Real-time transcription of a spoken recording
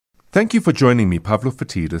Thank you for joining me, Pavlo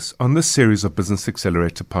Phitidis, on this series of Business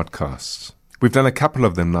Accelerator podcasts. We've done a couple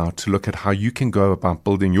of them now to look at how you can go about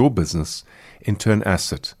building your business into an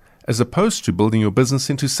asset, as opposed to building your business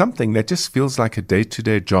into something that just feels like a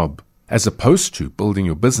day-to-day job, as opposed to building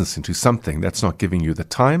your business into something that's not giving you the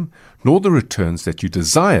time nor the returns that you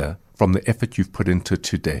desire from the effort you've put into it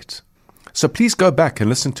to date. So please go back and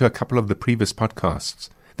listen to a couple of the previous podcasts.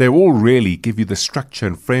 They all really give you the structure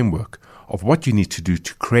and framework of what you need to do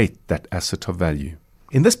to create that asset of value.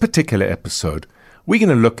 In this particular episode, we're going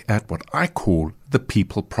to look at what I call the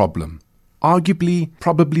people problem. Arguably,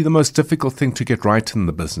 probably the most difficult thing to get right in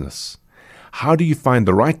the business. How do you find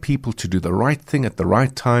the right people to do the right thing at the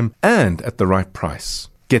right time and at the right price?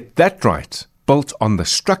 Get that right, built on the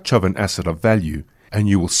structure of an asset of value, and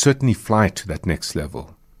you will certainly fly to that next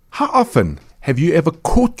level. How often have you ever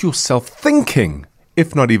caught yourself thinking,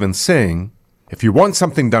 if not even saying, if you want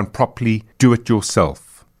something done properly, do it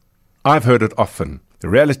yourself? I've heard it often. The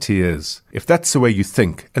reality is, if that's the way you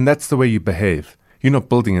think and that's the way you behave, you're not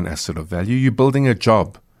building an asset of value, you're building a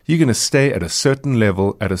job. You're going to stay at a certain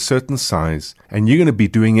level, at a certain size, and you're going to be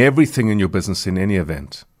doing everything in your business in any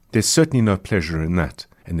event. There's certainly no pleasure in that,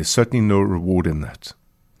 and there's certainly no reward in that.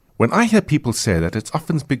 When I hear people say that, it's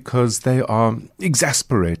often because they are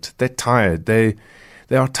exasperated, they're tired, they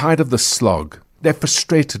are tired of the slog. They're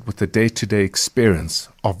frustrated with the day-to-day experience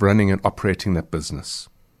of running and operating that business.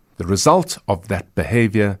 The result of that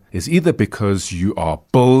behavior is either because you are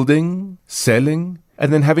building, selling,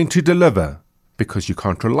 and then having to deliver, because you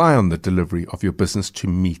can't rely on the delivery of your business to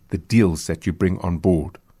meet the deals that you bring on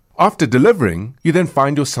board. After delivering, you then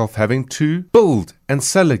find yourself having to build and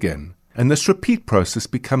sell again, and this repeat process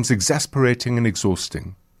becomes exasperating and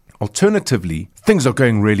exhausting. Alternatively, things are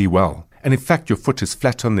going really well, and in fact your foot is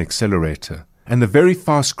flat on the accelerator, and the very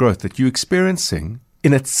fast growth that you're experiencing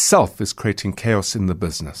in itself is creating chaos in the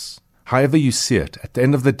business. However you see it, at the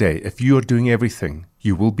end of the day, if you are doing everything,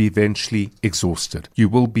 you will be eventually exhausted. You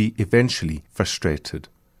will be eventually frustrated.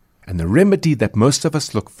 And the remedy that most of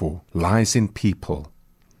us look for lies in people.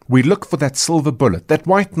 We look for that silver bullet, that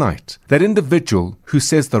white knight, that individual who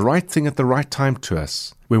says the right thing at the right time to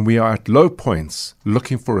us when we are at low points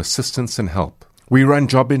looking for assistance and help. We run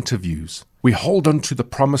job interviews. We hold on to the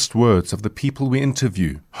promised words of the people we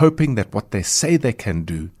interview, hoping that what they say they can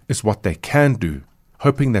do is what they can do,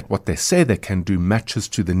 hoping that what they say they can do matches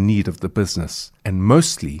to the need of the business, and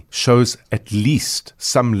mostly shows at least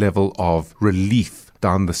some level of relief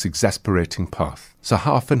down this exasperating path. So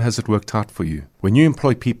how often has it worked out for you? When you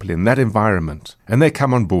employ people in that environment and they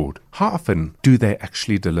come on board, how often do they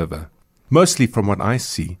actually deliver? Mostly from what I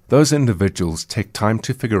see, those individuals take time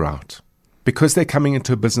to figure out. Because they're coming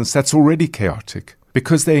into a business that's already chaotic,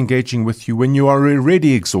 because they're engaging with you when you are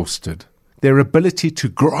already exhausted, their ability to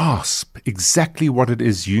grasp exactly what it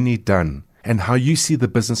is you need done and how you see the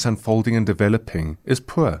business unfolding and developing is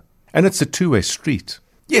poor. And it's a two-way street.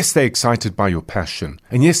 Yes, they're excited by your passion,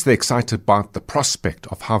 and yes, they're excited about the prospect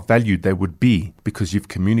of how valued they would be because you've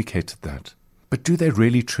communicated that. But do they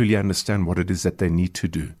really truly understand what it is that they need to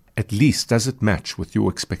do? At least, does it match with your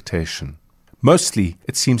expectation? Mostly,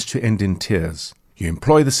 it seems to end in tears. You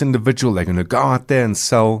employ this individual, they're going to go out there and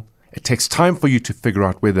sell. It takes time for you to figure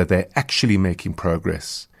out whether they're actually making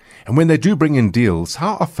progress. And when they do bring in deals,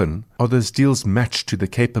 how often are those deals matched to the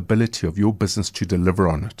capability of your business to deliver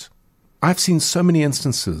on it? I've seen so many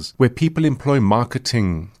instances where people employ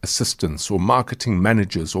marketing assistants or marketing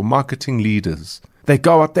managers or marketing leaders. They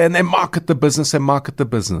go out there and they market the business and market the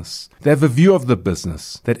business. They have a view of the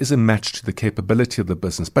business that isn't matched to the capability of the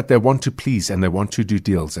business, but they want to please and they want to do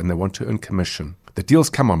deals and they want to earn commission. The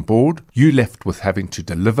deals come on board, you're left with having to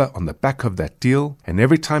deliver on the back of that deal, and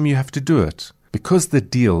every time you have to do it, because the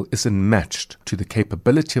deal isn't matched to the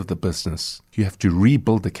capability of the business, you have to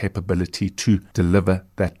rebuild the capability to deliver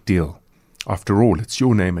that deal. After all, it's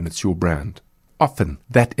your name and it's your brand. Often,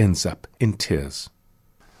 that ends up in tears.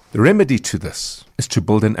 The remedy to this is to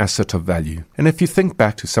build an asset of value. And if you think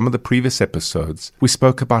back to some of the previous episodes, we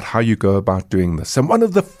spoke about how you go about doing this. And one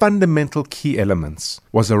of the fundamental key elements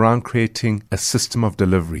was around creating a system of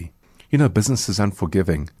delivery. You know, business is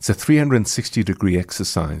unforgiving. It's a 360-degree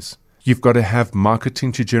exercise. You've got to have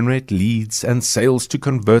marketing to generate leads and sales to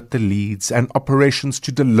convert the leads and operations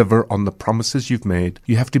to deliver on the promises you've made.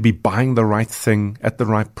 You have to be buying the right thing at the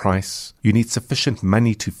right price. You need sufficient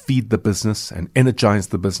money to feed the business and energize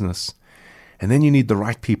the business. And then you need the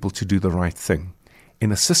right people to do the right thing.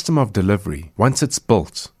 In a system of delivery, once it's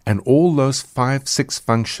built and all those 5-6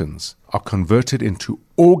 functions are converted into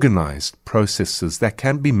organized processes that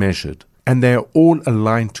can be measured, and they are all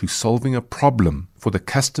aligned to solving a problem for the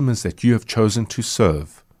customers that you have chosen to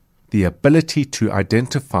serve, the ability to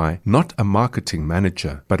identify not a marketing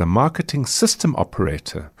manager, but a marketing system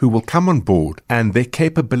operator who will come on board and their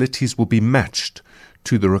capabilities will be matched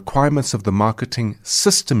to the requirements of the marketing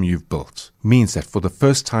system you've built, means that for the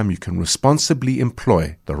first time you can responsibly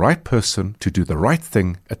employ the right person to do the right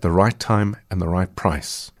thing at the right time and the right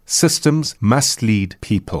price. Systems must lead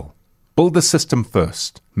people. Build the system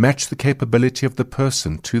first. Match the capability of the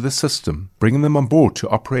person to the system. Bring them on board to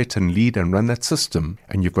operate and lead and run that system,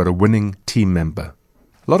 and you've got a winning team member.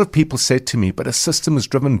 A lot of people say to me, but a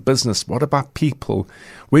system-driven business, what about people?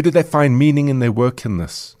 Where do they find meaning in their work in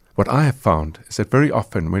this? What I have found is that very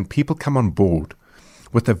often when people come on board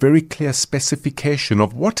with a very clear specification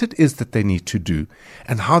of what it is that they need to do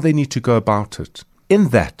and how they need to go about it, in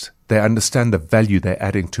that they understand the value they're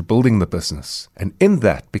adding to building the business. And in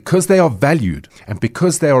that, because they are valued and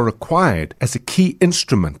because they are required as a key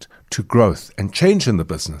instrument to growth and change in the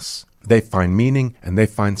business, they find meaning and they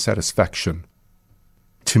find satisfaction.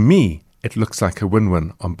 To me, it looks like a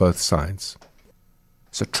win-win on both sides.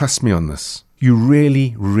 So trust me on this. You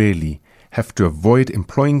really, really have to avoid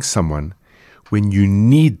employing someone when you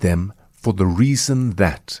need them for the reason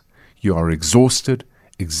that you are exhausted,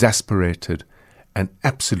 exasperated, and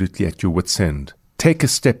absolutely at your wit's end. Take a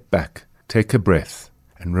step back, take a breath,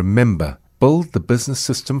 and remember, build the business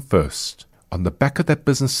system first. On the back of that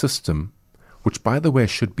business system, which by the way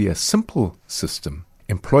should be a simple system,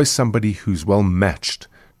 employ somebody who's well matched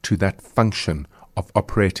to that function of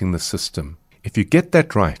operating the system. If you get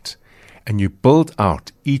that right, and you build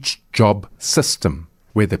out each job system,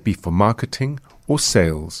 whether it be for marketing or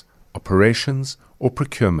sales, operations or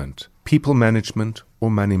procurement, people management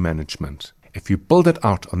or money management. If you build it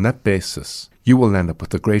out on that basis, you will end up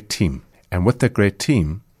with a great team. And with that great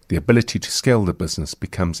team, the ability to scale the business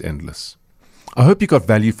becomes endless. I hope you got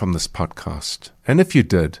value from this podcast. And if you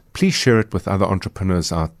did, please share it with other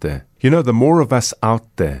entrepreneurs out there. You know, the more of us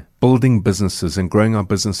out there building businesses and growing our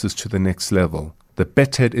businesses to the next level, the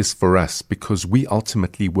better it is for us because we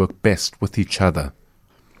ultimately work best with each other.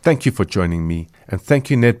 Thank you for joining me, and thank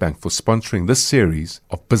you Nedbank for sponsoring this series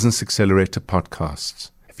of Business Accelerator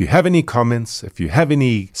podcasts. If you have any comments, if you have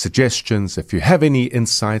any suggestions, if you have any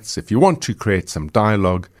insights, if you want to create some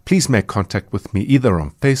dialogue, please make contact with me either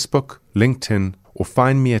on Facebook, LinkedIn, or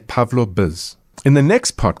find me at Pavlo Biz. In the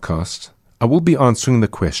next podcast, I will be answering the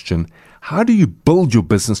question, how do you build your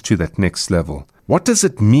business to that next level? What does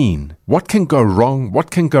it mean? What can go wrong?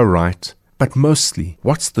 What can go right? But mostly,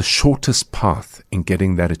 what's the shortest path in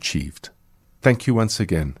getting that achieved? Thank you once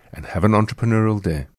again, and have an entrepreneurial day.